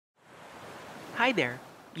Hi there.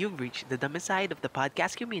 You've reached the dumb side of the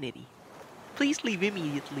podcast community. Please leave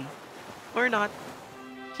immediately. Or not.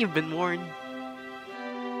 You've been warned.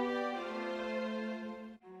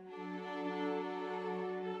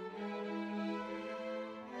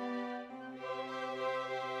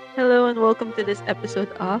 Hello and welcome to this episode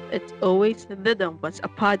of It's Always the Dumb Ones, a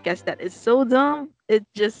podcast that is so dumb, it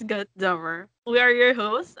just got dumber. We are your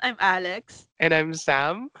hosts. I'm Alex. And I'm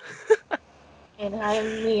Sam. And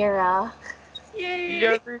I'm Mira. Yay!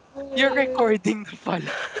 You're recording na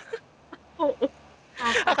pala. Oo.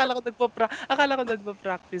 akala ko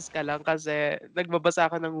nagpa-practice ka lang kasi nagbabasa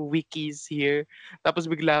ka ng wikis here. Tapos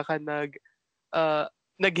bigla ka uh,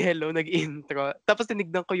 nag-hello, nag-intro. Tapos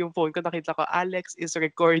tinignan ko yung phone ko, nakita ko, Alex is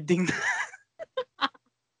recording.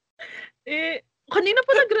 Kanina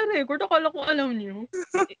pa nagre-record. Akala ko alam niyo.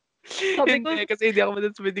 Sabi ko, Hindi, kasi hindi ako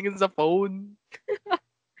madalas sa phone.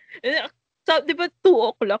 di ba 2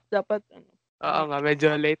 o'clock dapat? Oo nga,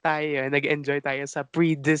 medyo late tayo. Nag-enjoy tayo sa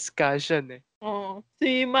pre-discussion eh. Oo.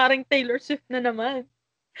 Si Maring Taylor Swift na naman.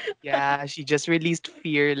 Yeah, she just released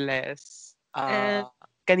Fearless. And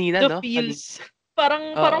Kanina, The no? Feels.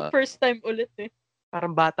 Parang Oo. first time ulit eh.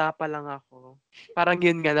 Parang bata pa lang ako. Parang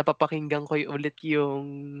yun nga, napapakinggan ko ulit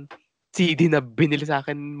yung CD na binili sa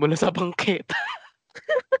akin mula sa bangketa.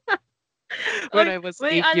 When I was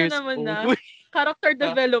 8 years naman old. na. Character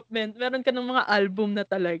development. Meron ka ng mga album na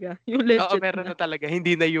talaga. Yung legit Oo, meron na talaga.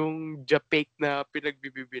 Hindi na yung Japake na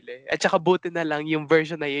pinagbibili. At saka buti na lang yung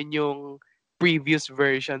version na yun yung previous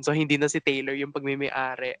version. So, hindi na si Taylor yung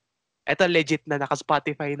pagmimay-ari. Eto, legit na.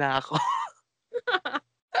 Naka-Spotify na ako.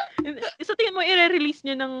 Sa tingin mo, i-release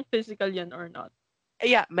niya ng physical yan or not?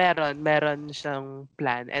 Yeah, meron. Meron siyang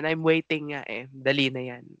plan. And I'm waiting nga eh. Dali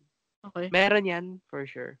na yan. Okay. Meron yan, for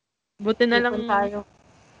sure. Buti na lang. Tayo.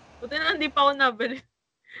 Buti na hindi pa ako nabili.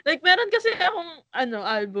 Like, meron kasi akong,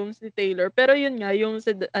 albums ni Taylor. Pero yun nga, yung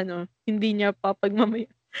hindi niya pa pagmamaya.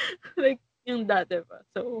 Like, yung dati pa.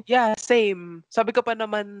 So, Yeah, same. Sabi ko pa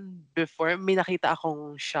naman before, may nakita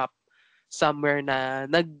akong shop somewhere na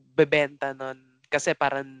nagbebenta nun. Kasi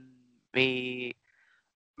parang may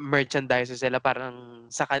merchandise sila parang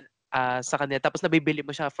sa kanila. Tapos nabibili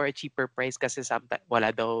mo siya for a cheaper price kasi sometimes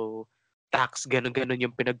wala daw tax, ganun-ganun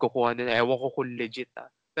yung pinagkukuha nila. Ewan ko kung legit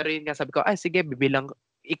Pero yun nga sabi ko, sige,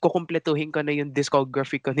 ikukumpletuhin ko na yung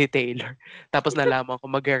discography ko ni Taylor. Tapos nalaman ko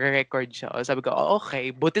magre-record siya. O sabi ko,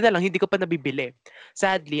 okay. Buti na lang, hindi ko pa nabibili.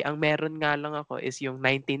 Sadly, ang meron nga lang ako is yung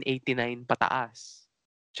 1989 pataas.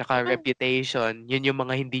 Tsaka Reputation. Yun yung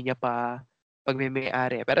mga hindi niya pa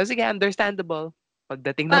pagmimay-ari. Pero sige, understandable.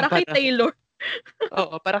 Pagdating ng para kay Taylor.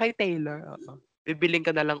 Oo, para kay Taylor. Oo. Bibiling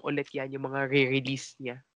ka na lang ulit yan, yung mga re-release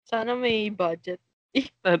niya. Sana may budget.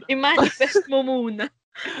 Sana, I-manifest mo muna.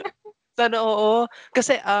 sana oo.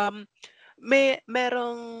 Kasi,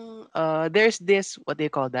 merong, there's this, what do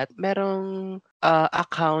you call that? Merong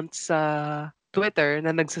account sa Twitter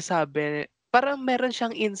na nagsasabi, parang meron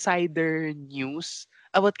siyang insider news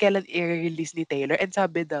about kailan i-release ni Taylor. And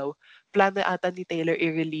sabi daw, plano ata ni Taylor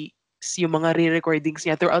i-release yung mga re-recordings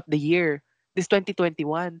niya throughout the year. This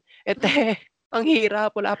 2021. Ang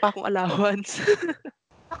hirap. Wala pa akong allowance.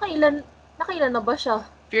 Nakailan na ba siya?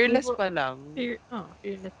 Fearless pa lang.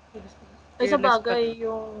 Fearless. Ay, sa Fearless pa bagay,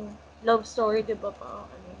 yung love story, di ba pa?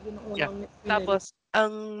 Yun ang unang Tapos,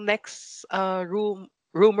 ang next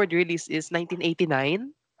rumored release is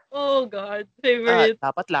 1989. Oh God, favorite.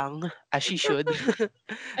 Dapat lang, as she should.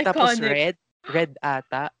 Tapos Iconic. Red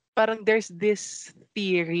ata. Parang there's this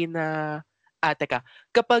theory na, teka,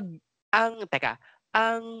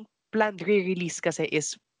 ang planned re-release kasi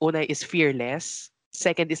is, una is Fearless,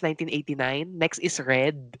 second is 1989, next is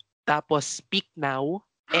Red, tapos Speak Now,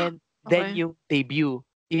 and then Okay. yung debut.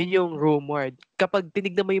 Yun yung rumored. Kapag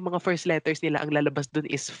tinignan mo yung mga first letters nila, ang lalabas dun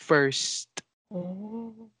is first.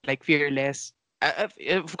 Oh. Like Fearless.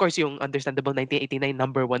 Of course, yung understandable 1989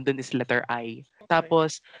 number 1 dun is letter I. Okay.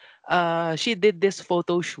 Tapos, she did this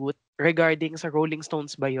photo shoot regarding sa Rolling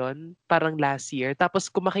Stones ba yon? Parang last year. Tapos,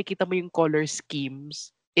 kung makikita mo yung color schemes,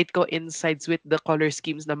 it coincides with the color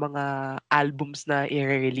schemes ng mga albums na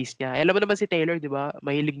i-release niya. Alam mo naman si Taylor, di ba?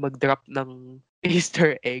 Mahilig mag-drop ng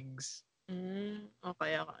Easter eggs.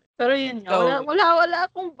 Okay. Pero yun nga, So, wala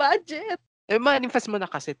akong budget. Manifest mo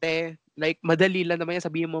na kasi, te. Like, madali lang naman yan.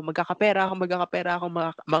 Sabihin mo, magkakapera ako,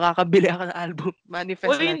 makakabili ako ng album.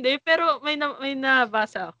 Manifest lang. Hindi. Pero may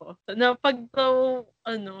nabasa ako. Na pag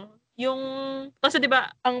yung, kasi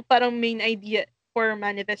diba, ang parang main idea for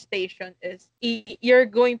manifestation is, you're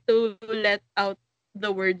going to let out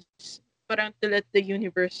the words, parang to let the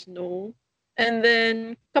universe know. And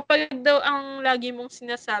then, kapag daw ang lagi mong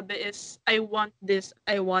sinasabi is, I want this,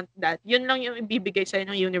 I want that, yun lang yung ibibigay sa'yo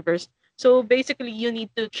ng universe. So, basically, you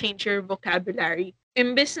need to change your vocabulary.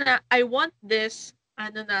 Imbes na, I want this,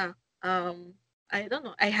 ano na, I don't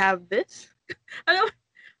know, I have this? Ano,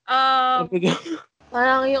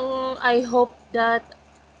 Parang yung I hope that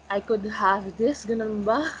I could have this, ganun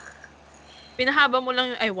ba? pinahaba mo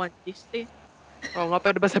lang yung I want this, eh. Oo nga,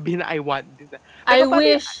 pwede ba sabihin na I want this? I Pero paano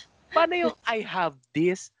wish. paano yung I have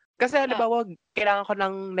this? Kasi halimbawa, kailangan ko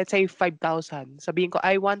ng, let's say, 5,000. Sabihin ko,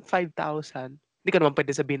 I want 5,000. Hindi ko naman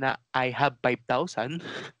pwede sabihin na I have 5,000.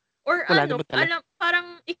 Or Wala ano, naman talaga.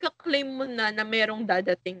 parang ika-claim mo na merong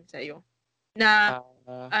dadating sa'yo. Na,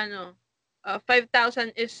 Ah,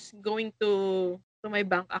 5,000 is going to my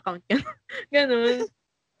bank account. Ganun.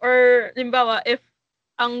 Or, limbawa, if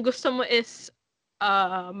ang gusto mo is,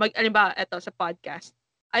 halimbawa, eto sa podcast,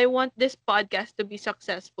 I want this podcast to be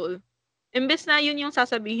successful. Imbes na yun yung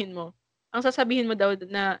sasabihin mo, ang sasabihin mo daw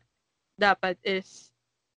na dapat is,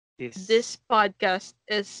 this podcast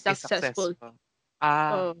is is successful.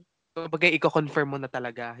 Oh, kumbaga i-confirm mo na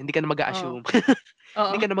talaga. Hindi ka na mag-assume. oo.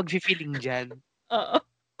 Hindi ka na mag-feeling dyan. Oo.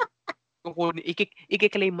 Kung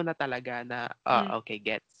i-claim mo na talaga na, okay,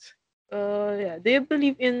 gets. Yeah. Do you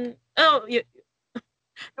believe in,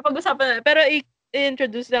 napag-usapan na, pero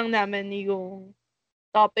i-introduce lang namin yung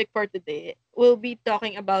topic for today. We'll be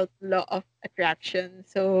talking about law of attraction.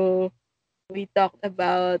 So, we talked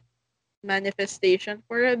about manifestation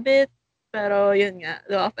for a bit. Pero yun nga,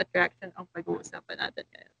 law of attraction ang pag-uusapan natin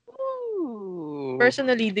ngayon. Ooh.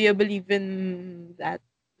 Personally, do you believe in that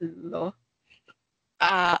law?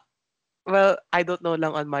 Well, I don't know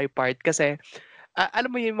lang on my part kasi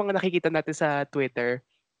alam mo yung mga nakikita natin sa Twitter,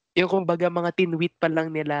 yung kumbaga mga tinweet pa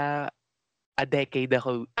lang nila a decade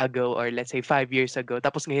ago or let's say 5 years ago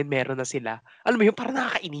tapos ngayon meron na sila. Alam mo yun, parang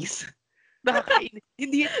nakakainis. Nakakainis.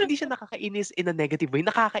 Hindi siya nakakainis in a negative way.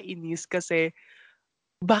 Nakakainis kasi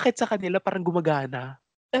bakit sa kanila parang gumagana,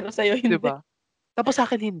 Pero sa'yo 'di hindi. ba? Tapos sa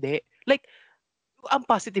akin hindi. Like, ang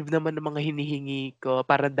positive naman ng mga hinihingi ko.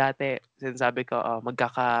 Parang dati, sinasabi ko,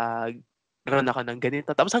 magkakaroon ako ng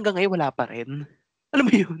ganito. Tapos hanggang ngayon, wala pa rin. Alam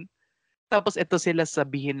mo yun? Tapos ito sila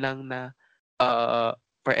sabihin lang na,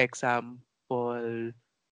 for example,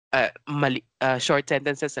 short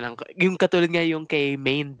sentences na lang. Yung katulad nga yung kay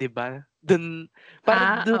Maine, di ba? Dun,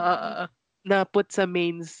 parang dun Oo. na-put sa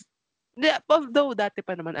mains, although dati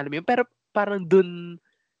pa naman alam mo yun, pero parang dun,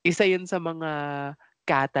 isa yun sa mga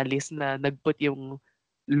catalyst na nag-put yung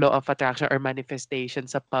law of attraction or manifestation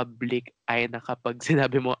sa public ay na kapag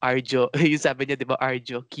sinabi mo Arjo, yung sabi niya 'di ba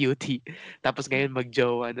Arjo, cutie. Tapos ngayon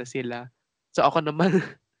mag-jowa na sila. So ako naman,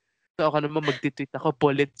 magti-tweet ako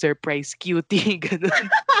Pulitzer Prize cutie gano'n.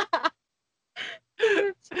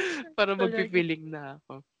 Para magfi-feeling na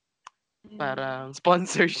ako. Parang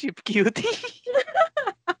sponsorship cutie.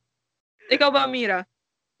 Ikaw ba, Mira?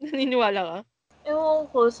 Naniniwala ka? Ewan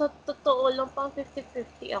ko, sa totoo lang pang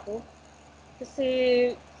 50-50 ako. Kasi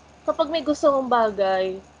kapag may gusto kong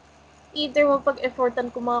bagay, either mapag-effortan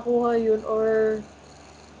ko makakuha yun or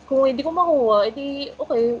kung hindi ko makuha, edi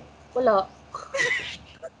okay, wala.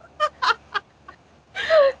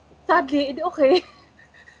 Sadly, edi okay.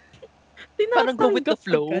 Parang go with the Tinatanggap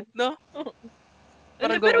flow, agad. no?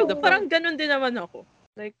 Parang Hindi, go pero with the flow. parang ganun din naman ako.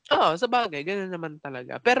 Like, Oo, sabagay gano'n naman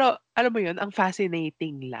talaga. Pero alam mo 'yun, ang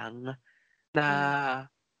fascinating lang na,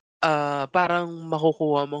 parang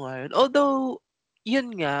makukuha mo ngayon. Although,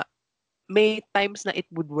 'yun nga, may times na it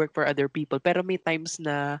would work for other people, pero may times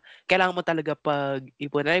na kailangan mo talaga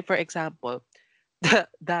pag-ipunan. Like for example,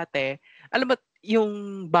 dati, alam mo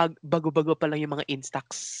yung bago-bago pa lang yung mga Instax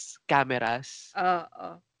cameras?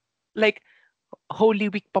 Like, Holy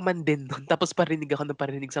Week pa man din nun tapos parinig ako ng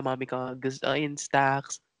parinig sa mami ko, "Gusto ko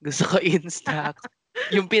Instax, gusto ko Instax."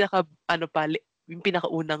 Yung pinaka-ano pa, yung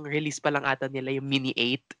pinakaunang release pa lang ata nila yung Mini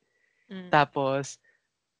 8. Tapos,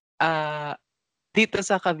 ah, dito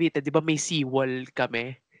sa Cavite 'di ba may seawall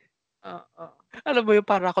kami? Alam mo yung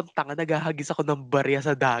para akong tanga naghahagis ako ng barya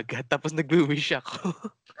sa dagat tapos nagwi-wish ako.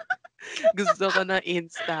 Gusto ko ng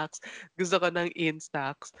Instax, gusto ko ng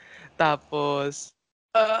Instax. Tapos,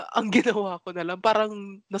 ang ginawa ko na lang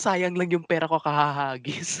parang nasayang lang yung pera ko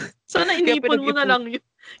kakahagis. sana Kaya inipon mo na lang yun.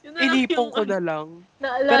 Yun na lang inipon yung ko na lang.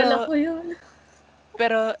 Naalala ko yun.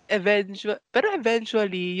 Pero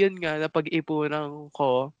eventually, yun nga, napag-ipunan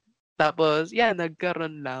ko. Tapos, yan,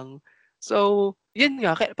 nagkaroon lang. So, yun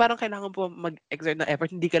nga, parang kailangan po mag-exert ng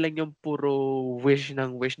effort. Hindi ka lang yung puro wish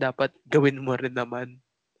ng wish. Dapat gawin mo rin naman.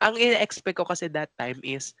 Ang ina-expect ko kasi that time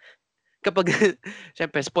is, kapag,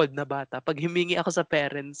 syempre, spoiled na bata, pag humingi ako sa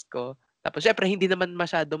parents ko, tapos syempre, hindi naman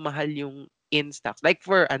masyado mahal yung Instax. Like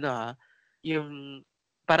for, yung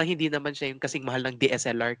parang hindi naman siya yung kasing mahal ng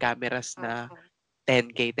DSLR cameras na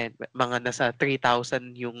 10K, mga nasa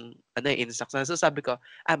 3,000 yung in-stocks na. So sabi ko,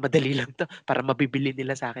 madali lang to. Para mabibili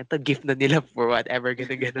nila sa akin to. Gift na nila for whatever,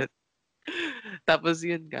 ganun. Tapos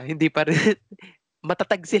yun nga, hindi pa rin,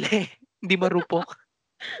 matatag sila eh. Hindi marupok.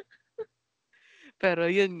 Pero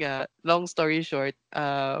yun nga, long story short,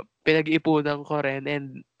 pinag-ipunan ko rin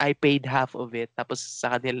and I paid half of it. Tapos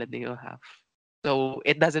sa kanila na yung half. So,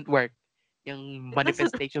 it doesn't work. Yung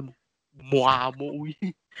manifestation, mukha mo, uy.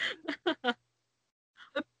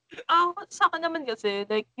 Sa akin naman kasi,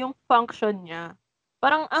 like, yung function niya,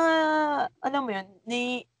 parang, alam mo yun,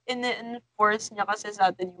 in-enforce niya kasi sa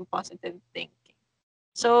atin yung positive thinking.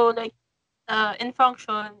 So, like, in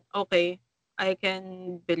function, okay, I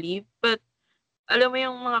can believe, but, alam mo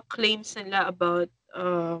yung mga claims nila about,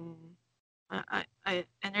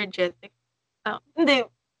 energetic, hindi,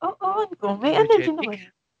 may energy naman.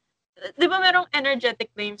 Di ba merong energetic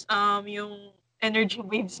claims, yung energy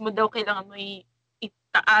waves mo daw kailangan mo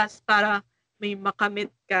itaas para may makamit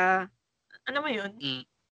ka. Ano mo yun?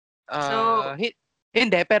 So,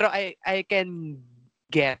 hindi, pero I can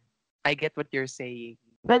get what you're saying.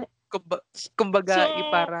 But, Kumbaga,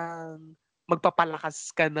 so, parang magpapalakas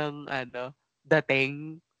ka ng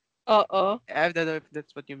dating. oo. I don't know if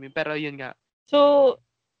that's what you mean, pero yun nga. So,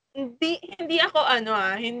 hindi ako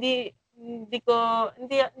hindi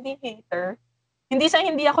hater.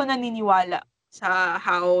 Hindi ako naniniwala sa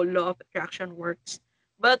how law of attraction works.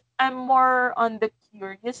 But I'm more on the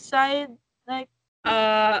curious side. Like,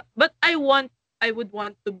 but I would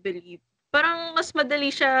want to believe. Parang mas madali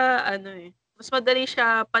siya, mas madali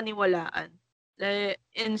siya paniwalaan. Like,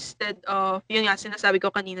 instead of, yun nga, sinasabi ko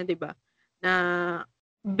kanina, di ba, na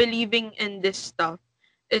believing in this stuff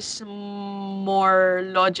is more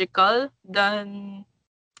logical than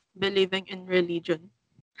believing in religion.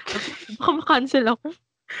 Baka makancel ako.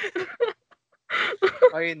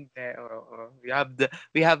 Hindi. We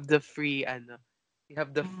have the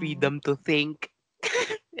freedom to think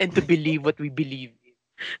and to believe what we believe in.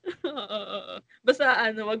 Basta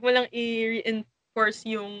wag mo lang i-reinforce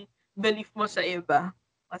yung belief mo sa iba.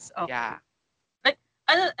 Mas okay. Yeah. Like,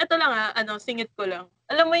 ito lang singit ko lang.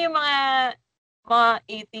 Alam mo yung mga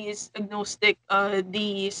atheist, agnostic,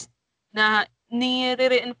 deist, na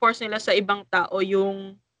nire-reinforce nila sa ibang tao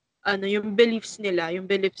yung yung beliefs nila, yung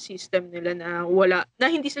belief system nila na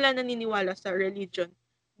hindi sila naniniwala sa religion.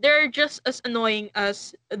 They're just as annoying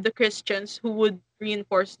as the Christians who would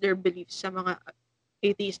reinforce their beliefs sa mga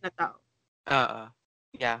atheist na tao.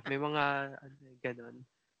 Yeah, may mga ganun.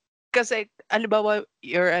 Kasi, alimbawa,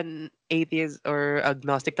 you're an atheist or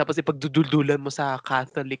agnostic, tapos ipagduduldulan mo sa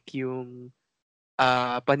Catholic yung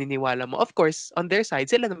paniniwala mo. Of course, on their side,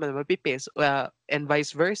 sila naman mapipis. And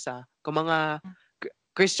vice versa. Kung mga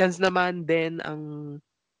Christians naman din ang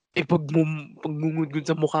pagmungudgud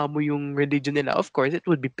sa mukha mo yung religion nila, of course, it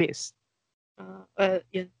would be pissed.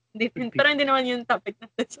 Yun. Pero hindi naman yung topic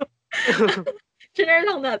natin. So, share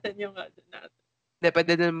lang natin yung natin.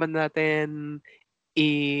 Pwede naman natin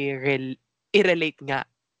i-relate nga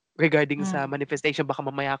regarding sa manifestation. Baka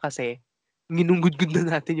mamaya kasi, ginunggud-gud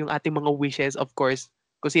na natin yung ating mga wishes, of course.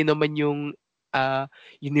 Kung sino man yung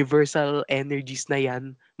universal energies na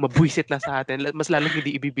yan, mabwisit na sa atin. Mas lalong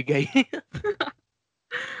hindi ibibigay.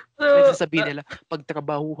 So, nagsasabihin nila,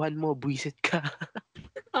 pagtrabahuhan mo, buwisit ka.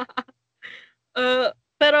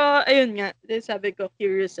 Pero, ayun nga, sabi ko,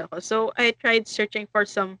 curious ako. So, I tried searching for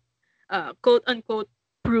some quote-unquote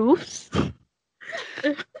proofs.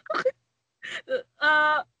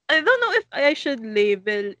 I don't know if I should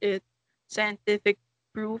label it scientific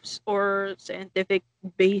proofs or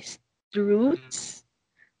scientific-based truths.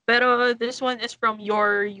 Pero this one is from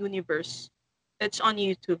Your Universe. It's on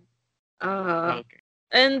YouTube. Okay.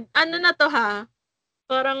 And na to ha,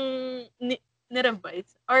 parang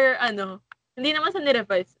nirevise. Or hindi naman sa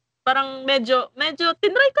nirevise. Parang medyo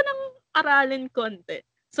tinry ko ng aralin konti.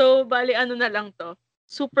 So, bali na lang to.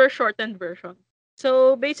 Super shortened version.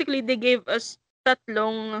 So, basically, they gave us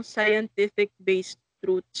tatlong scientific-based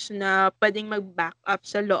truths na pwedeng mag-back up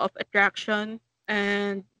sa law of attraction.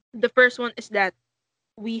 And the first one is that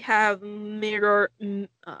we have mirror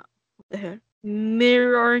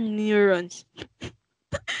neurons.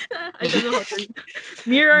 I don't know how to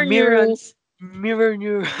mirror neurons. Mirror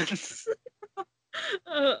neurons.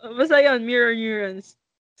 Basta yun, mirror neurons.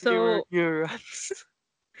 So, mirror neurons.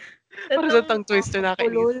 Para sa tongue twister na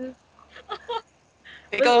kainis.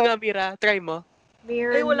 Ikaw nga, Mira. Try mo.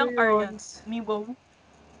 Mirror walang neurons. Mibo.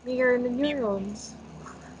 Mirror neurons.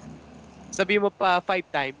 Sabi mo pa 5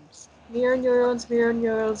 times. Mirror neurons, mirror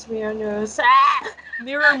neurons, mirror neurons.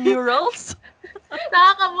 Mirror neurals?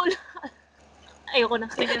 Nakakamula. Ayoko na.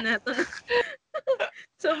 Sige na, ito na.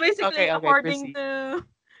 So basically, Okay, according proceed. to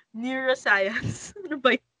neuroscience, ano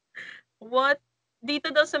ba yun? What,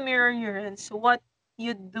 dito daw sa mirror neurons, what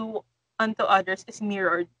you do unto others is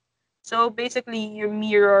mirrored. So basically, you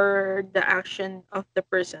mirror the action of the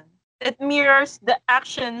person. It mirrors the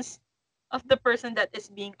actions of the person that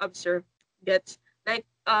is being observed. Gets? Like,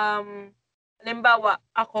 halimbawa,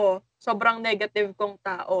 ako, sobrang negative kong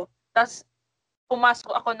tao. Tapos,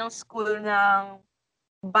 pumasok ako ng school ng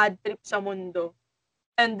bad trip sa mundo.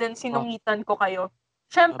 And then, Oh, sinungitan ko kayo.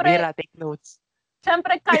 Mira, take notes.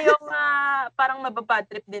 Syempre kayo parang mababad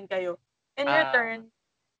trip din kayo. In Ah, return,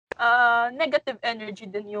 negative energy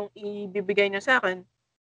din yung ibibigay niya sa akin.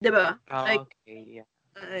 'Di ba? Like, okay.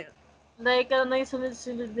 ayun. Like, yung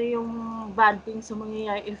sunod-sunod na yung bad things sa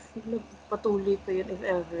mangyayari if nagpatuloy pa yun, if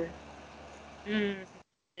ever.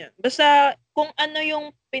 Yeah. Basta, kung ano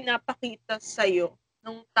yung pinapakita sa'yo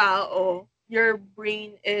ng tao, your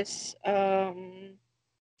brain is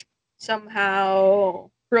somehow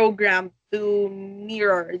programmed to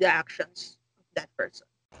mirror the actions of that person.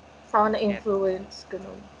 Parang na-influence,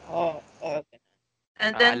 ganun. Okay.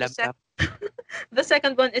 And then Alam na. the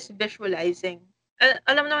second one is visualizing.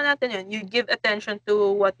 Alam naman natin yun. You give attention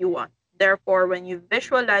to what you want. Therefore, when you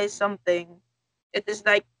visualize something, it is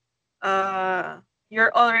like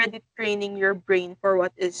you're already training your brain for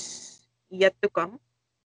what is yet to come.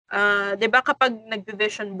 'Di ba kapag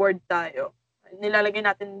nag-vision board tayo, nilalagay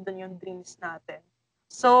natin doon yung dreams natin.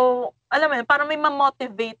 So, alam mo yun, parang may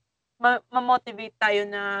ma-motivate tayo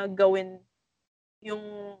na gawin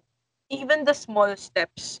yung even the small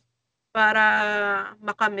steps para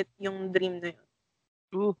makamit yung dream na yun.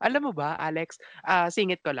 Alam mo ba, Alex,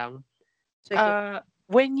 singit ko lang. Sige.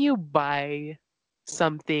 When you buy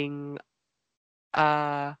something,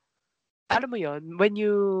 alam mo yon, when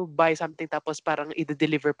you buy something tapos parang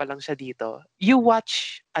i-deliver pa lang siya dito, you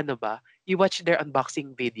watch, you watch their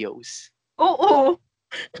unboxing videos. Oo.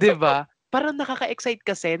 'Di ba? Parang nakaka-excite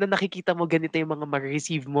kasi na nakikita mo ganito yung mga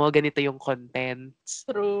ma-receive mo, ganito yung contents.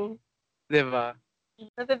 True. 'Di ba?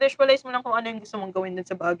 Nati-visualize mo lang kung ano yung gusto mong gawin dun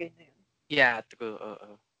sa bagay na yun. Yeah, true.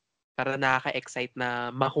 Oo. Parang nakaka-excite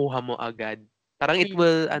na makuha mo agad. Parang it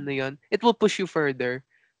will, it will push you further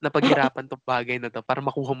na paghirapan tong bagay na to para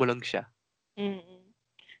makuha mo lang siya.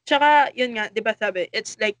 Tsaka, yun nga, di ba sabi,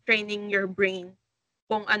 it's like training your brain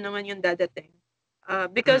kung ano man yung dadating.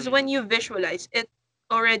 Because when you visualize, it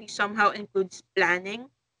already somehow includes planning.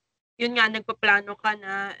 Yun nga, nagpaplano ka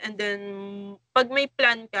na, and then, pag may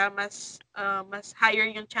plan ka, mas higher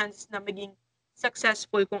yung chances na maging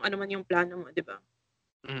successful kung ano man yung plano mo, di ba?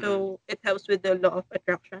 So, it helps with the law of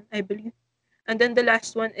attraction, I believe. And then the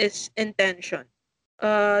last one is intention.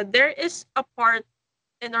 There is a part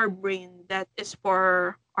in our brain that is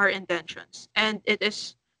for our intentions, and it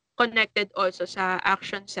is connected also sa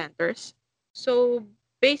action centers. So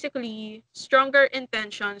basically, stronger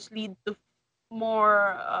intentions lead to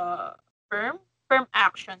more firm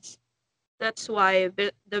actions. That's why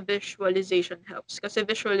the visualization helps, kasi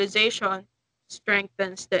visualization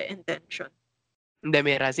strengthens the intention. Hindi,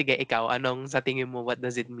 Mira, sige, ikaw, anong sa tingin mo, what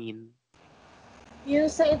does it mean?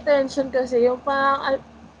 Yung sa intention kasi, yung parang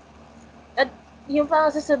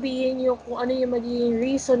sasabihin yung kung ano yung magiging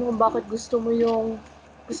reason kung bakit gusto mo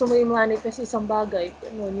i-manifest isang bagay.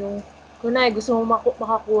 Ganun, yung kunwari gusto mo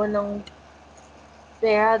makakuha ng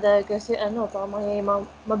pera dahil kasi parang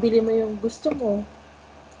mabili mo yung gusto mo.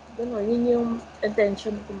 Ganun, yun yung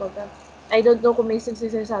intention, kumbaga. I don't know kung may sense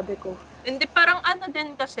yung sinasabi ko. Hindi, parang ano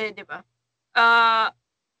din kasi, di ba?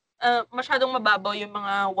 Masyadong mababaw yung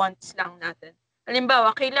mga wants lang natin.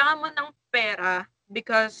 Halimbawa, kailangan mo ng pera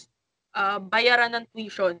because bayaran ng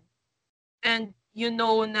tuition. And you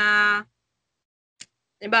know na,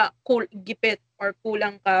 diba, gipit or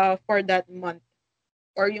kulang ka for that month.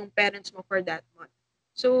 Or yung parents mo for that month.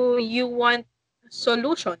 So, you want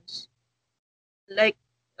solutions. Like,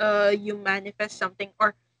 you manifest something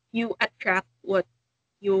or you attract what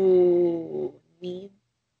you need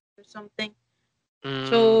or something.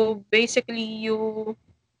 So, basically,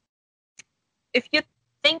 if you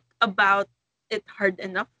think about it hard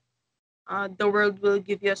enough, the world will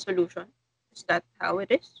give you a solution. Is that how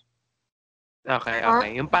it is? Okay.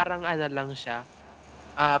 Yung parang lang siya,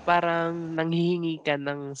 parang nanghihingi ka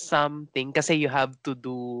ng something kasi you have to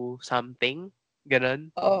do something.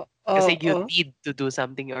 Ganon? Kasi you need to do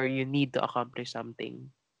something or you need to accomplish something.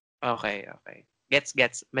 Okay. Gets.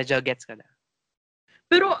 Medyo gets ka na.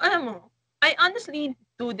 Pero alam mo, I honestly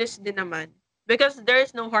do this din naman because there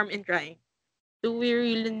is no harm in trying. Do we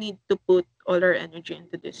really need to put all our energy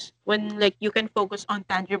into this when like you can focus on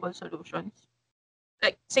tangible solutions?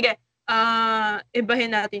 Like, sige,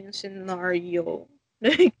 ibahin natin yung scenario.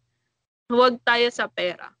 Like, huwag tayo sa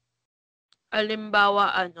pera.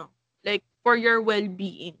 Halimbawa, like, for your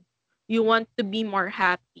well-being, you want to be more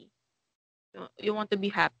happy. You want to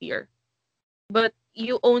be happier. But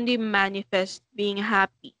you only manifest being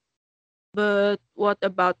happy. But what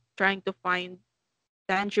about trying to find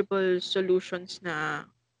tangible solutions na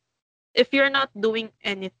if you're not doing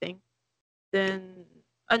anything, then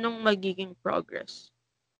anong magiging progress?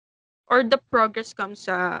 Or the progress comes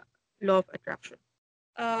sa law of attraction.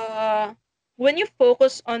 When you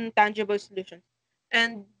focus on tangible solutions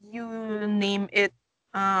and you name it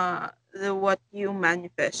what you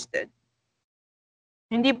manifested,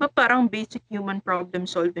 hindi ba parang basic human problem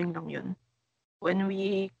solving lang yun when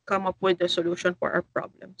we come up with a solution for our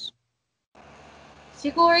problems?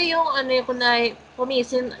 Siguro yung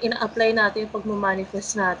kumisin, ina-apply natin yung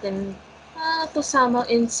pag-manifest natin to somehow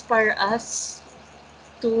inspire us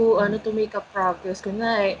to to make a progress.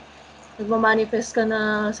 Kunwari, nagmamanifest ka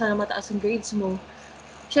na sana mataas ang grades mo.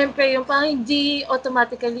 Siyempre, yung parang hindi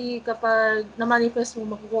automatically kapag na-manifest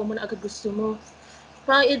mo, makukuha mo na agad gusto mo.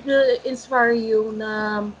 Parang it will inspire you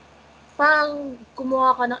na parang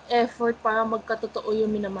kumuha ka ng effort para magkatotoo yung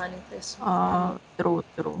minamanifest mo.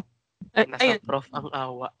 True. Nasa prof ang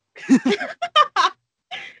awa.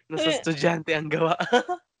 Nasa estudyante ang gawa.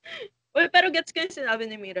 Well, pero gets ko yung sinabi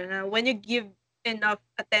ni Mira na when you give enough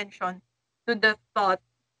attention to the thought,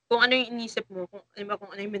 kung ano yung inisip mo, kung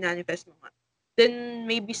ano yung manifest mo nga, then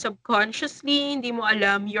maybe subconsciously, hindi mo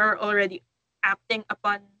alam, you're already acting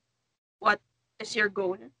upon what is your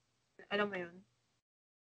goal. Alam mo yun?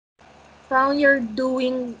 Parang you're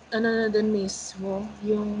doing, na din mismo,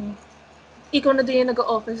 yung, ikaw na din yung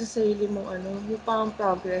nag-offer sa sarili mo, yung parang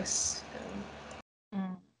progress.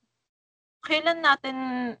 Kailan natin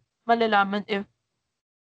malalaman if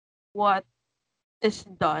what is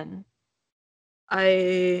done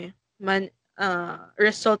ay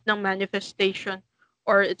result ng manifestation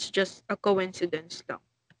or it's just a coincidence lang?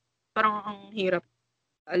 Parang ang hirap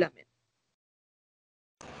alamin.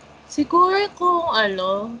 Siguro kung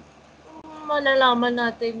malalaman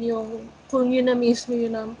natin yung kung yun na mismo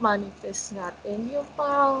yun ang manifest natin. Yung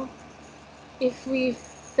parang if we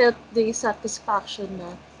felt the satisfaction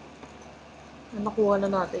na nakuha na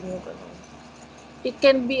natin yung gano'n. It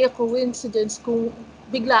can be a coincidence kung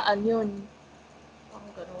biglaan yun.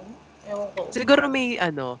 Parang gano'n. Ewan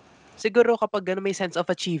ko. Siguro kapag may sense of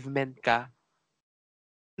achievement ka,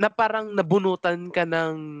 na parang nabunutan ka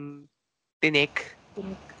ng tinik.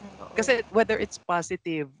 Kasi whether it's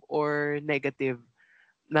positive or negative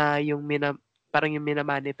na yung parang yung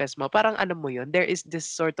minamanifest mo, parang alam mo yun, there is this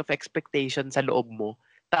sort of expectation sa loob mo.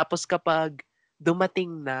 Tapos kapag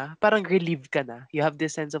dumating na, parang relieved ka na. You have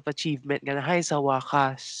this sense of achievement ka na, hay, sa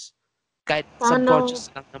wakas. Kahit subconscious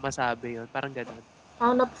lang na masabi yun. Parang ganun.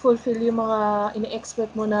 Parang na-fulfill yung mga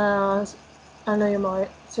ina-expect mo na yung mga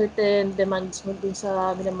certain demands mo dun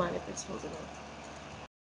sa minamanifest mo.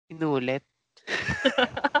 Inulit.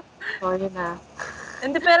 Sorry na.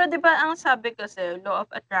 Hindi, pero di ba ang sabi kasi, law of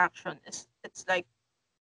attraction is, it's like,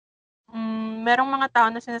 merong mga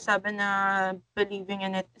tao na sinasabi na believing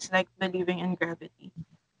in it is like believing in gravity.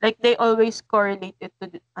 Like, they always correlate it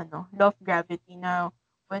to the, law of gravity. Now,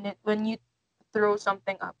 when you throw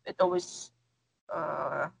something up, it always,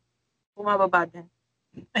 bumababa din.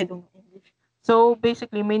 I don't know English. So,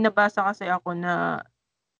 basically, may nabasa kasi ako na,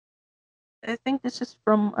 I think this is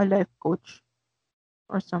from a life coach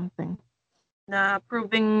or something, na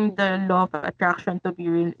proving the law of attraction to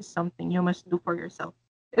be real is something you must do for yourself.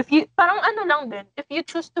 If you, parang lang din, if you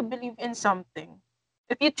choose to believe in something,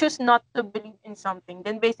 if you choose not to believe in something,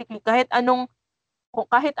 then basically, kahit anong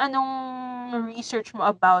research mo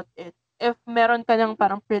about it, if meron ka ng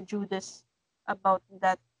parang prejudice about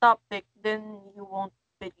that topic, then you won't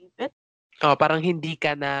believe it. Parang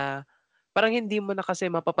parang hindi mo na kasi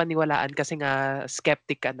mapapaniwalaan kasi nga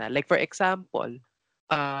skeptic ka na. Like for example,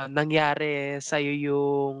 nangyari sa'yo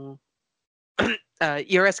yung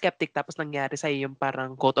you're a skeptic tapos nangyari sa'yo yung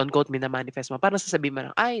parang quote-unquote minamanifest mo. Parang sasabihin mo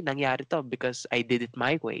lang, ay, nangyari to because I did it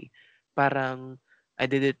my way. Parang I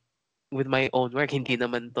did it with my own work. Hindi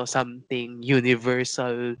naman to something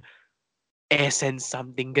universal essence,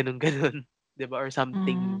 something ganun-ganun. 'Di ba? Or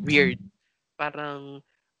something weird. Parang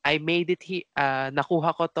I made it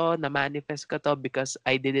nakuha ko to, na-manifest ko to because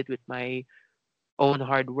I did it with my own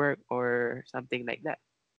hard work or something like that.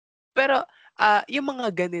 Pero yung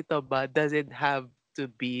mga ganito ba, does it have to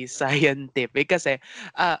be scientific? Kasi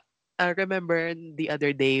I remember the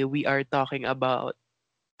other day we are talking about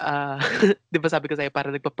 'di ba sabi ko sa'yo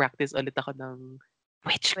parang nagpa-practice ulit ako ng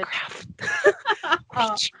Witchcraft.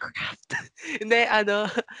 Oh. Witchcraft. Hindi,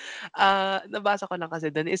 nabasa ko lang kasi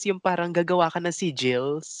doon is yung parang gagawa ka ng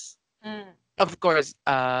sigils. Mm. Of course,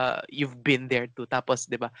 you've been there too. Tapos,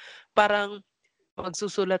 di ba, parang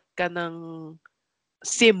magsusulat ka ng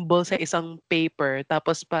symbol sa isang paper.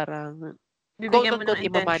 Tapos parang, Bibigyan mo ng quote-unquote,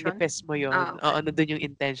 intention. ima-manifest mo yun. Okay. Oo, nandun yung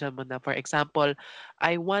intention mo na. For example,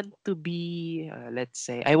 I want to be, let's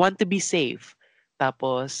say, I want to be safe.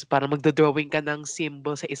 Tapos, parang magdodrawing ka ng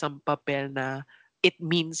symbol sa isang papel na it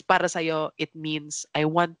means, para sa'yo, it means, I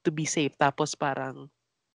want to be safe. Tapos parang,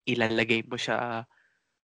 ilalagay mo siya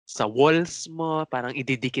sa walls mo, parang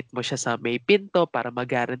ididikit mo siya sa may pinto para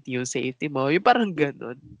mag-guarantee yung safety mo. Yung parang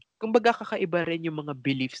ganun. Kumbaga kakaiba rin yung mga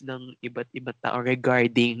beliefs ng iba't ibang tao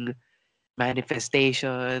regarding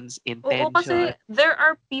manifestations, Oo, intention. kasi there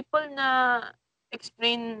are people na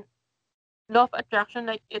explain law of attraction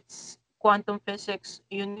like it's quantum physics.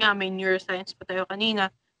 Yun nga, may neuroscience pa tayo kanina.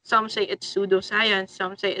 Some say it's pseudoscience,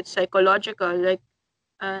 some say it's psychological. Like,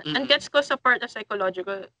 and Mm-mm. gets ko sa part of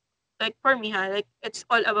psychological. Like, for me, like, it's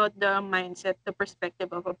all about the mindset, the perspective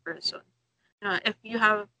of a person. If you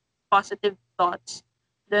have positive thoughts,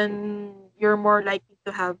 then you're more likely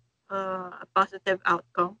to have a positive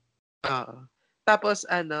outcome. Oo. Tapos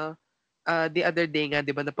the other day nga,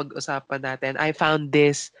 di ba, napag-usapan natin, I found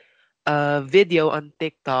this video on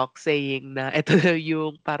TikTok saying na ito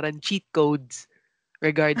yung parang cheat codes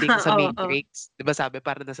regarding sa Oo, oo. Matrix. Di ba sabi,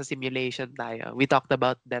 parang nasa simulation tayo. We talked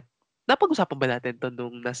about that. Napag-usapan ba natin to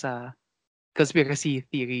nung nasa conspiracy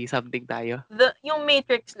theory something tayo? Yung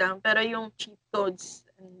Matrix lang, pero yung cheat codes,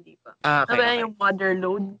 hindi pa. Ah, Ano okay, ba okay. yung mother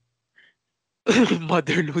load?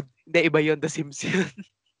 Motherload. Hindi, iba yun, The Sims yun.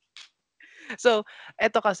 So,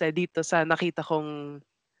 eto kasi dito sa nakita kong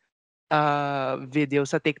video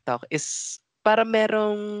sa TikTok is para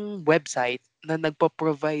merong website na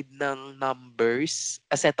nagpo-provide ng numbers,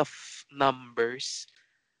 a set of numbers.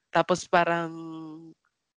 Tapos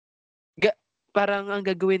ga, parang ang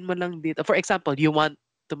gagawin mo lang dito, for example, you want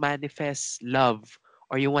to manifest love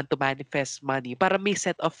or you want to manifest money, para may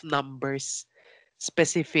set of numbers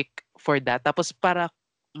specific for that. Tapos para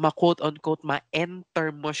ma-quote-unquote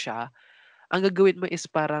ma-enter mo siya, ang gagawin mo is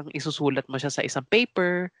parang isusulat mo siya sa isang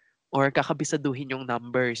paper or kakabisaduhin yung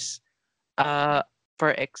numbers.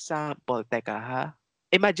 For example, teka ha,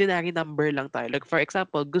 imaginary number lang tayo. Like for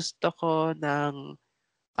example, gusto ko ng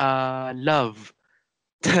love.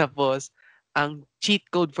 Tapos, ang cheat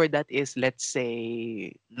code for that is, let's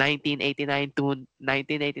say, 1989 to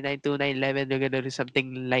 1989 to 911, ganun,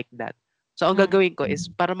 something like that. So, ang gagawin ko is,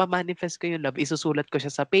 para ma-manifest ko yung love, isusulat ko siya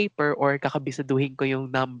sa paper or kakabisaduhin ko yung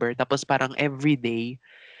number. Tapos, parang everyday,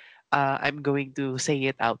 I'm going to say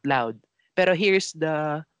it out loud. Pero here's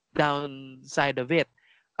the downside of it.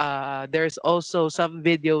 There's also some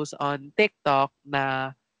videos on TikTok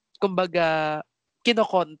na, kumbaga,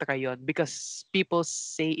 kinokontra yon because people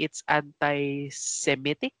say it's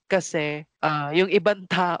anti-Semitic kasi yung ibang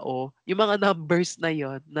tao, yung mga numbers na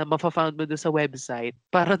yon na mafa-found mo doon sa website,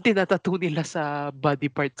 parang tinatattoo nila sa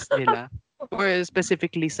body parts nila or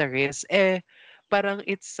specifically sa wrist. Parang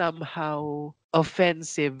it's somehow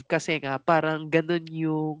offensive kasi nga parang ganun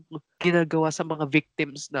yung ginagawa sa mga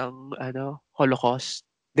victims ng Holocaust.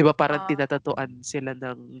 'Di ba parang Ah, tinatatuan sila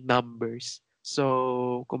ng numbers.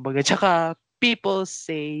 So, kumbaga, tsaka people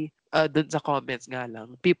say, dun sa comments nga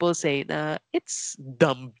lang, people say na it's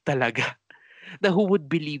dumb talaga. Na who would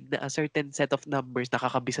believe na a certain set of numbers na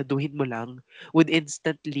kakabisaduhin mo lang would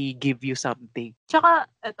instantly give you something. tsaka,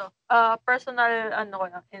 eto, personal, ano ko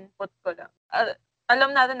lang, input ko lang.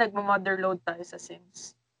 Alam natin nagmo-mother load tayo sa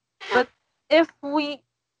Sims. But if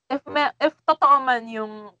if totoo man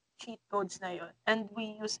yung cheat codes na yun and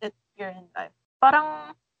we use it here in life,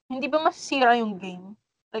 parang hindi ba masisira yung game?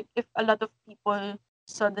 Like if a lot of people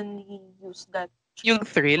suddenly use that cheat Yung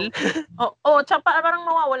thrill. code. Oo, tsaka parang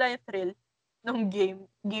mawawala yung thrill ng game.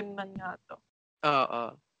 Game man nga to.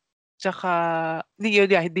 Oo. Tsaka, hindi yun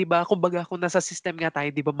nga, hindi ba, kumbaga kung nasa system nga tayo,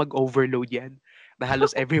 di ba mag-overload yan? Na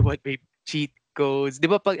halos everyone may cheat codes. Di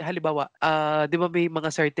ba pag, halimbawa, di ba may mga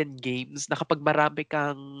certain games na kapag marami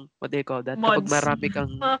kang, what do you call that? Kapag Mods. marami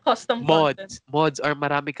kang Mga custom content. mods or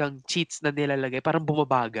marami kang cheats na nilalagay, parang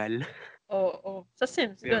bumabagal. Oo. Sa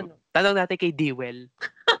Sims, Di ba? gano'n. Tanong natin kay Dewell.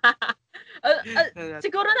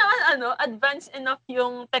 Siguro naman advanced enough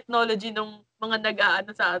yung technology ng mga nag-aano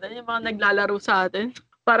sa atin, yung mga naglalaro sa atin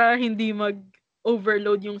para hindi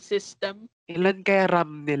mag-overload yung system. Ilan kaya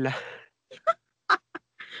RAM nila?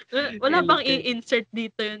 Wala Ilan bang kaya? i-insert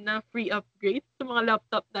dito yun na free upgrade sa mga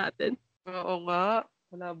laptop natin? Oo nga.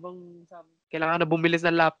 Wala bang kailangan na bumili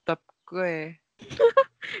ng laptop ko eh.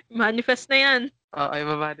 Manifest na yan. Ay,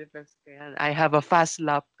 mamanifest ko yan. I have a fast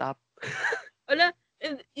laptop. Wala,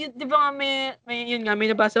 di ba nga yun nga,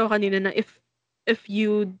 may nabasa ko kanina na if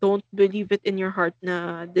you don't believe it in your heart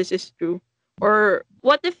na this is true, or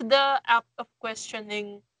what if the act of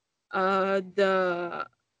questioning the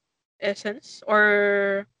essence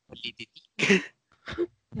or Validity.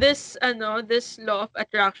 this law of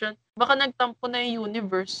attraction, baka nagtampo na yung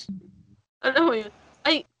universe. Alam mo yun?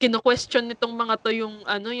 Ay, kino-question nitong mga to yung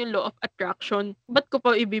law of attraction. Ba't ko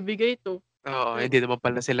pa ibibigay to? Oo, hindi naman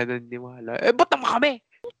pala sila naniniwala. Ba't naman kami?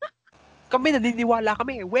 Kami naniniwala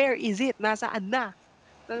kami. Where is it? Nasaan na?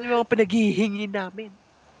 Ano yung mga pinaghihingi namin?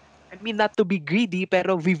 I mean, not to be greedy,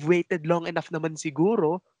 pero we've waited long enough naman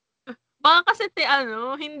siguro. Baka kasi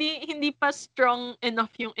hindi pa strong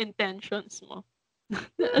enough yung intentions mo.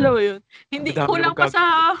 Alam mo yun? Hindi, Madami kulang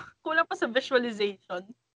naman pa sa visualization.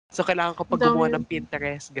 So, kailangan ko pag gumawa ng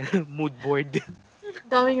Pinterest, mood board.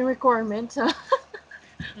 Dami yung requirements, ha?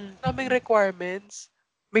 Daming requirements.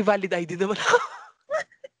 May valid ID naman ako.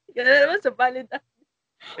 Gano'n naman sa valid.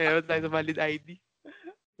 Meron tayo sa valid ID.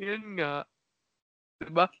 Yun nga.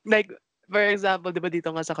 Diba? Like, for example, diba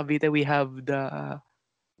dito nga sa Cavite, we have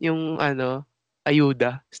yung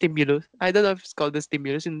ayuda, stimulus. I don't know if it's called the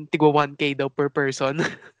stimulus, yung tigwa 1K daw per person.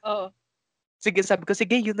 Oo. Sige, sabi ko,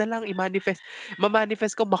 sige, yun na lang, i-manifest.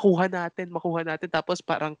 Ma-manifest ko, makuha natin. Tapos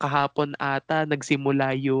parang kahapon ata,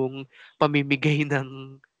 nagsimula yung pamimigay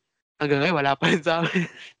ng, hanggang ngayon, wala pa rin sa amin.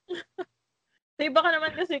 So, baka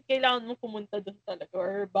naman kasi kailangan mo pumunta doon talaga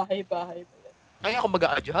or bahay-bahay. Ay, ako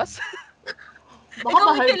mag-a-adjust? Baka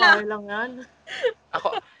bahay-bahay lang yan.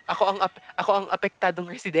 Ako ang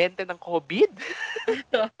apektadong residente ng COVID.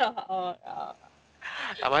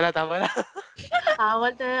 Tama na.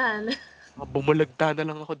 Awat na yan. Bumulagta na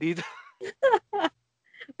lang ako dito.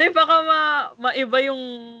 Baka maiba yung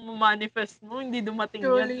manifest mo, hindi dumating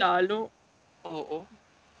Truly. yan lalo. Oo.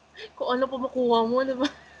 Kung ano pa makuha mo, diba?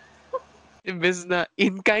 Imbes na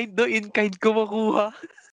in kind ko makuha.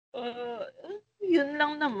 Yun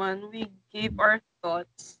lang naman, we gave our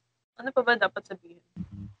thoughts. Ano pa ba dapat sabihin?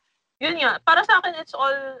 Yun nga, para sa akin, it's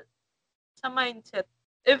all sa mindset.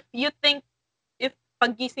 If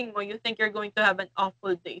paggising mo, you think you're going to have an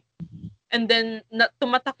awful day, and then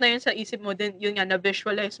tumatak na yun sa isip mo, then yun nga,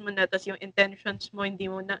 na-visualize mo na, tas yung intentions mo, hindi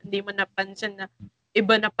mo napansin na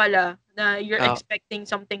iba na pala, na you're expecting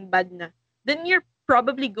something bad na, then you're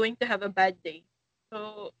probably going to have a bad day.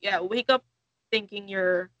 So, yeah, wake up thinking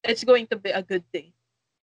it's going to be a good day.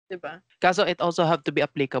 Diba? Kaso it also have to be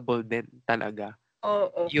applicable din talaga.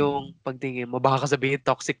 Oo. Yung pagtingin mo, baka sabihin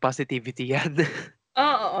toxic positivity yan.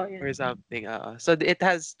 Oo. Or something. So it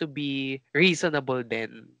has to be reasonable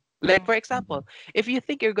din. Like for example, if you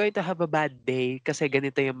think you're going to have a bad day kasi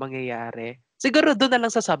ganito yung mangyayari, siguro doon na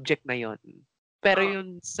lang sa subject na yon. Pero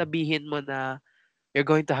yung sabihin mo na you're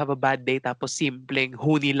going to have a bad day tapos simpleng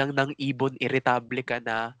huni lang ng ibon, irritable ka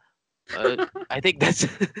na, I think that's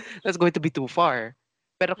going to be too far.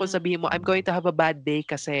 Pero kung sabihin mo, I'm going to have a bad day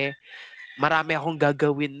kasi marami akong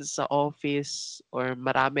gagawin sa office or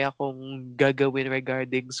marami akong gagawin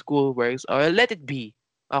regarding schoolworks, or let it be.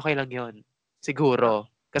 Okay lang yon.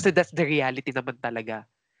 Siguro. Kasi that's the reality naman talaga.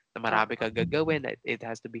 Na marami kang gagawin. It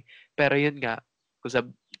has to be. Pero yun nga,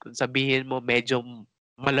 kung sabihin mo medyo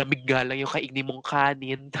malamig nga lang yung kainin mong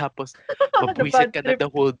kanin tapos mabwisit ka na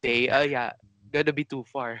the whole day, yeah, gonna be too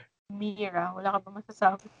far. Mira, wala ka ba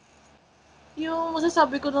masasabi? Yung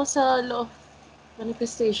masasabi ko lang sa law of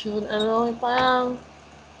manifestation, parang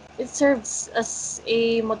it serves as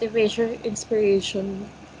a motivation, inspiration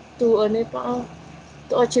to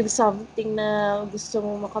to achieve something na gusto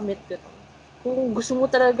mo makamit. Kung gusto mo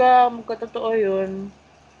talaga magkatotoo yun,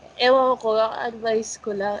 ewan ko, ang advice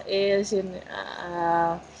ko lang is yun,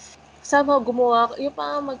 sama gumawa, yung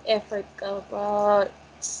mag-effort ka pa,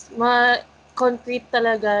 ma-concrete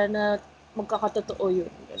talaga na magkakatotoo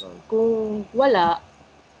yun. Ganun. Kung wala,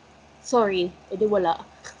 sorry, edi wala.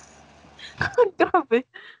 Grabe.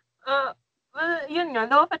 Yun nga,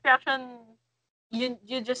 law of attraction,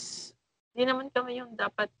 you just, di naman kami yung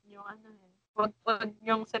dapat yung wag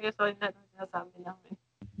yung seryosohin na sinasabi namin.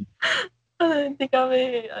 Hindi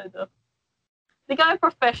kami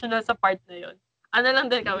professional sa part na yun. Ano lang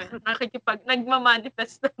din kami,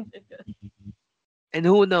 nagmamanifest lang din kami. And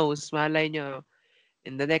who knows, malay nyo,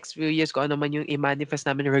 in the next few years, kung ano man yung i-manifest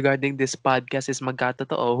namin regarding this podcast is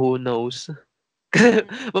magkatotoo, who knows?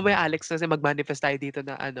 Mamaya Alex kasi mag-manifest tayo dito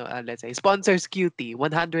na let's say, sponsors QT,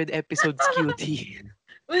 100 episodes QT.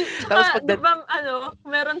 Tapos diba,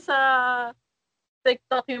 meron sa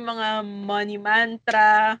TikTok yung mga money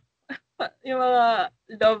mantra, yung mga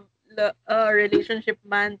love relationship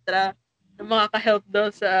mantra, makaka-help daw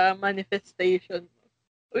sa manifestation.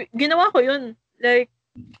 Uy, ginawa ko yun. Like,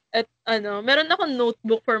 meron akong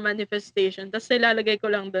notebook for manifestation. Tapos nilalagay ko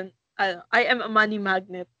lang doon, I am a money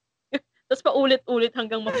magnet. Tapos paulit-ulit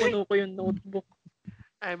hanggang mapuno ko yung notebook.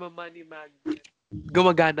 I'm a money magnet.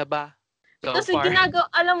 Gumagana ba? So Kasi far.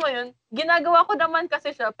 alam mo yun, ginagawa ko naman kasi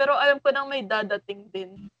siya, pero alam ko nang may dadating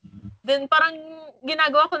din. Then parang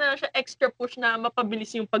ginagawa ko na lang siya extra push na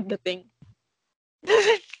mapabilis yung pagdating.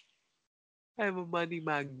 I'm a money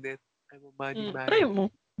magnet. I'm a money Try magnet. mo.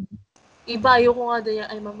 Ibayo ko nga din yung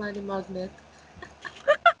I'm a money magnet.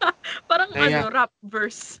 Parang Yeah. rap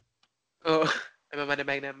verse. Oh, I'm a money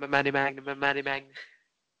magnet. I'm a money magnet. I'm a money magnet.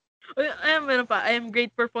 Meron pa. I am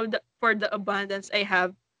grateful for the abundance I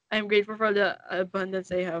have. I am grateful for the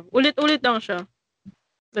abundance I have. Ulit-ulit lang siya.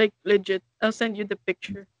 Like, legit. I'll send you the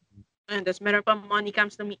picture. And tas meron pa, money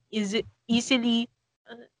comes to me easily.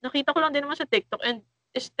 Nakita ko lang din naman sa TikTok. And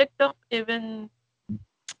is TikTok even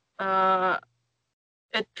a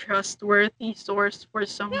trustworthy source for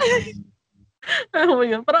some... Ano mo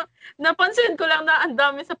yun? Parang napansin ko lang na ang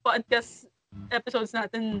dami sa podcast episodes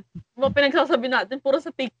natin. Mga pinagsasabi natin, puro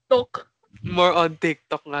sa TikTok. More on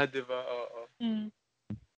TikTok nga, di ba? Oo.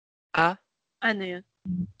 Ah? Ano yun?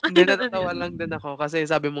 Hindi, natatawa lang din ako kasi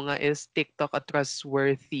sabi mo nga is TikTok a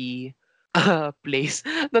trustworthy place.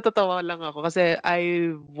 Natatawa lang ako kasi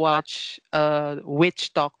I watch a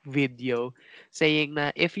witch talk video saying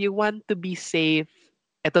na if you want to be safe,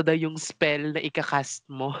 ito daw yung spell na ikakast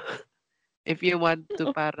mo. If you want to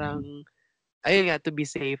parang, ayun nga, to be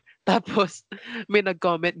safe. Tapos, may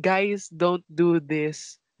nag-comment, guys, don't do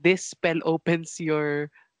this. This spell opens your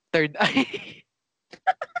third eye.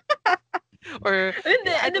 Or,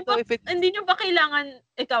 Hindi, I don't know if it's, hindi nyo ba kailangan,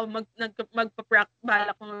 ikaw,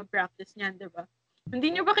 balak mo mag-practice niyan, di ba?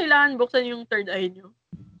 Hindi nyo ba kailangan buksan yung third eye nyo?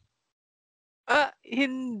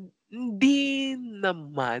 hindi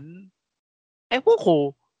naman. Ewan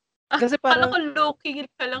ko. Kasi Kala parang, ko low-key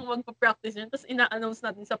ka lang magpa-practice niyan, tapos ina-announce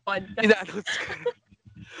natin sa podcast. ina-announce ko.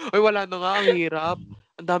 Ay, wala na nga, ang hirap.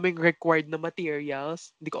 Ang daming required na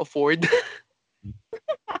materials. Hindi ko afford.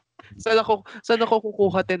 Saan ako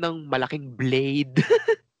kukuha din ng malaking blade?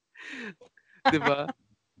 Di ba?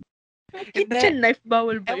 Kitchen knife,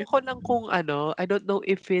 bawal ba Ewan yun? ko lang kung ano, I don't know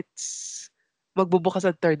if it's magbubukas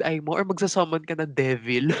ang third eye mo or magsasummon ka ng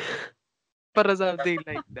devil. Para something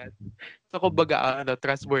like that. So, kumbaga,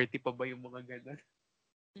 trustworthy pa ba yung mga ganun?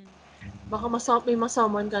 Baka may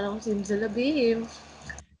masaman ka ng Simsalabim.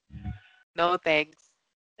 No, thanks.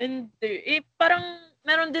 And parang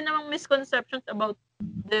meron din namang misconceptions about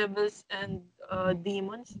devils and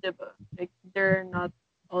demons, diba? Like, they're not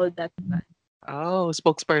all that bad. Oh,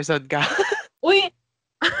 spokesperson ka. Uy!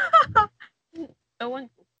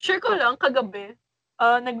 Ewan ko. Share ko lang, kagabi,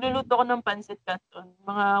 nagluluto ko ng pancit canton.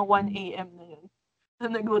 Mga 1 a.m. na yun.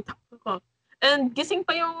 Nagluto ko. And gising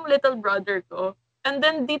pa yung little brother ko. And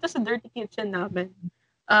then, dito sa dirty kitchen namin,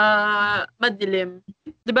 madilim.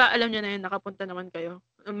 Diba, alam niyo na yun, nakapunta naman kayo.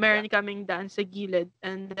 Meron kaming daan sa gilid.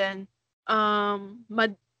 And then,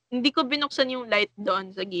 hindi ko binuksan yung light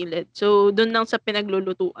doon sa gilid. So, doon lang sa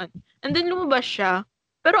pinaglulutuan. And then, lumabas siya.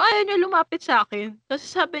 Pero ayaw niya lumapit sa akin. Kasi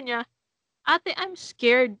sabi niya, ate, I'm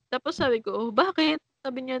scared. Tapos sabi ko, bakit?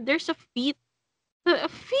 Sabi niya, there's a feet. A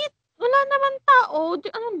feet? Wala naman tao.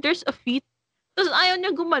 There's a feet? Tapos ayaw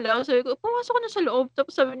niya gumalaw. Sabi ko, pumasok ka na sa loob.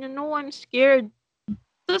 Tapos sabi niya, no, I'm scared.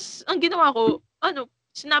 Tapos, ang ginawa ko,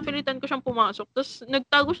 sinapilitan ko siyang pumasok. Tapos,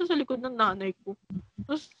 nagtago siya sa likod ng nanay ko.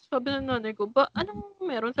 Tapos, sabi ng nanay ko, anong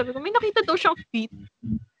meron? Sabi ko, may nakita daw siyang feet.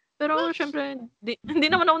 Pero, syempre, hindi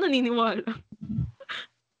naman ako naniniwala.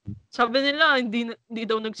 Sabi nila, hindi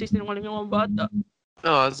daw nagsisinungaling yung mga bata.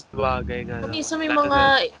 Oo, sabagay nga. Minsan may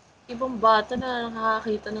mga ibang bata na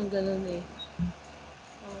nakakakita ng gano'n eh.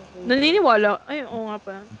 Okay. Naniniwala. Ay, oo nga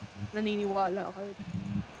pa. Naniniwala ako.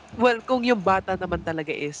 Well, kung yung bata naman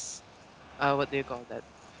talaga is, what do you call that?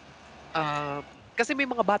 Kasi may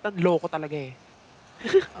mga batang loko talaga eh.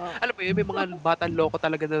 Alam mo yun, may mga batang loko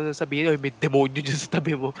talaga na sabihin, ay, may demonyo dyan sa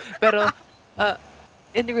tabi mo. Pero,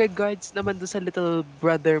 in regards naman doon sa little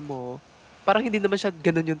brother mo, parang hindi naman siya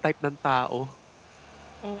ganun yung type ng tao.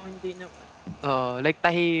 Oo, hindi naman. Like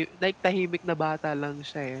tahimik na bata lang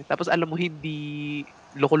siya eh. Tapos alam mo, hindi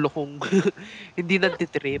loko-lokong, hindi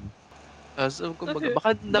nagtitrip. So, kumbaga, baka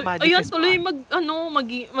Ayan, na-manifest tuloy pa.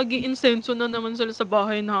 mag-i-insenso na naman sila sa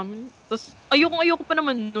bahay namin. Tapos, ayoko pa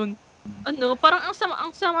naman nun. Parang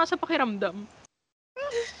ang sama sa pakiramdam.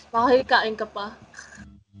 Makakain ka pa.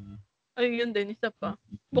 Ay, yun din, isa pa.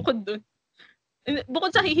 Bukod dun. Bukod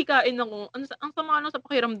sa hihikain ako, ang sama lang sa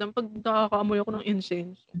pakiramdam pag nakakaamoy ako ng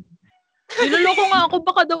incense. Niloloko nga ako,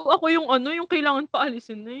 baka daw ako yung kailangan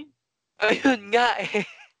paalisin na eh. Ayun nga eh.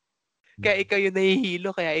 Kaya ikaw yung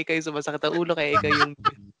nahihilo, kaya ikaw yung sumasakit ang ulo, kaya ikaw yung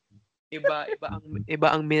iba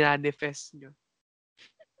ang minanifest nyo.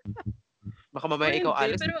 Baka mamaya ikaw, Hindi,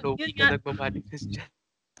 Alex, pero low-key yun ka nga. nagmamanifest dyan.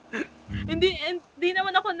 Hindi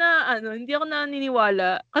naman ako hindi ako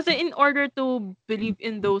naniniwala. Kasi in order to believe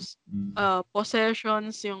in those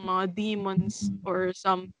possessions, yung mga demons or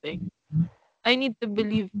something, I need to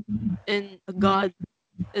believe in a God,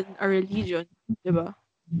 in a religion, di ba?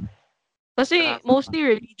 Kasi Trust. mostly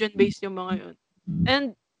religion-based yung mga yun.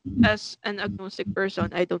 And as an agnostic person,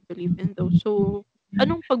 I don't believe in those. So,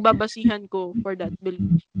 anong pagbabasihan ko for that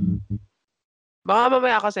belief? Baka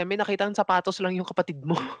mamaya kasi may nakitang sapatos lang yung kapatid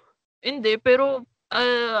mo. Hindi, pero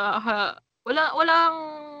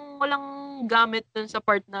walang gamit dun sa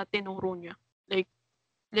part na tinuro niya. Like,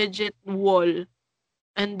 legit wall.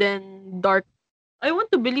 And then, dark. I want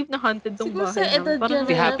to believe na haunted tong Siguro sa bahay namin. edad Parang yan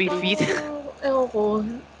Si na, Happy parang, Feet. ewan ko,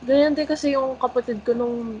 ganyan din kasi yung kapatid ko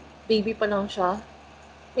nung baby pa lang siya.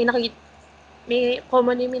 May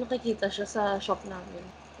common may nakikita siya sa shop namin.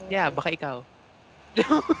 Yeah, baka ikaw.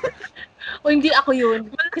 O hindi ako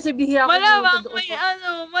yun. Kasi bihira ako pumunta doon.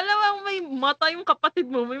 malamang may mata yung kapatid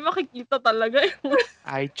mo. May makikita talaga.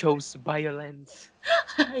 I chose violence.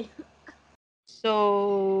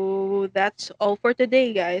 So, that's all for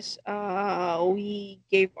today, guys. We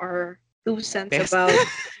gave our 2 cents Best. about...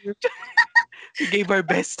 We gave our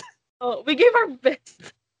best. we gave our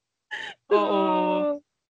best. Oo.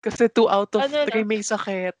 Kasi 2 out of 3 Ano lang? may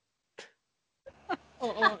sakit.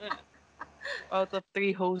 Oo. Out of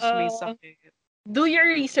 3 hosts may sakit. Do your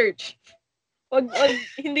research.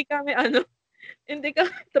 Hindi kami hindi kami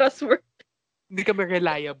trustworthy. Hindi kami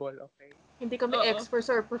reliable, okay? Hindi kami experts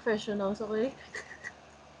or professionals, okay?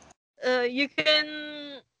 You can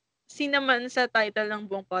see naman sa title ng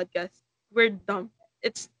buong podcast. We're dumb.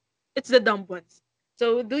 It's the dumb ones.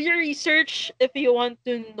 So do your research if you want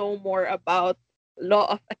to know more about law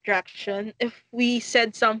of attraction. If we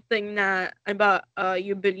said something na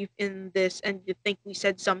you believe in this and you think we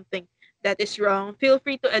said something that is wrong, feel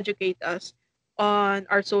free to educate us on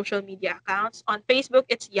our social media accounts. On Facebook,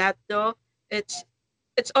 it's Yato. It's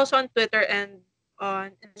also on Twitter and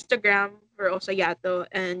on Instagram. We're also Yato.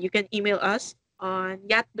 And you can email us on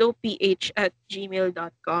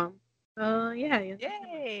yatdoph@gmail.com. Yeah, yun.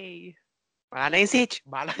 Yay! Wala na yung Sitch.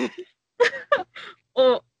 Bala.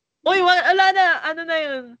 Wala na. Ano na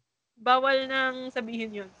yun? Bawal nang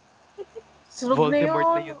sabihin yun. Sulog na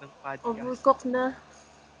Voldemort na yun. yun ng podcast. Overcooked na.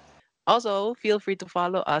 Also, feel free to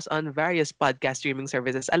follow us on various podcast streaming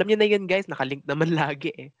services. Alam niyo na yun, guys. Nakalink naman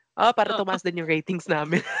lagi eh. Para tumaas din yung ratings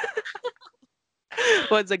namin.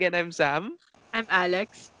 Once again, I'm Sam. I'm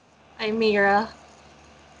Alex. I'm Mira.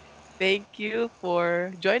 Thank you for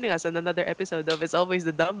joining us on another episode of It's Always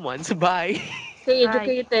the Dumb Ones. Bye. Stay Bye.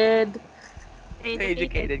 educated. Stay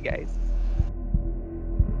educated, guys.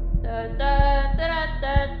 Illiterate.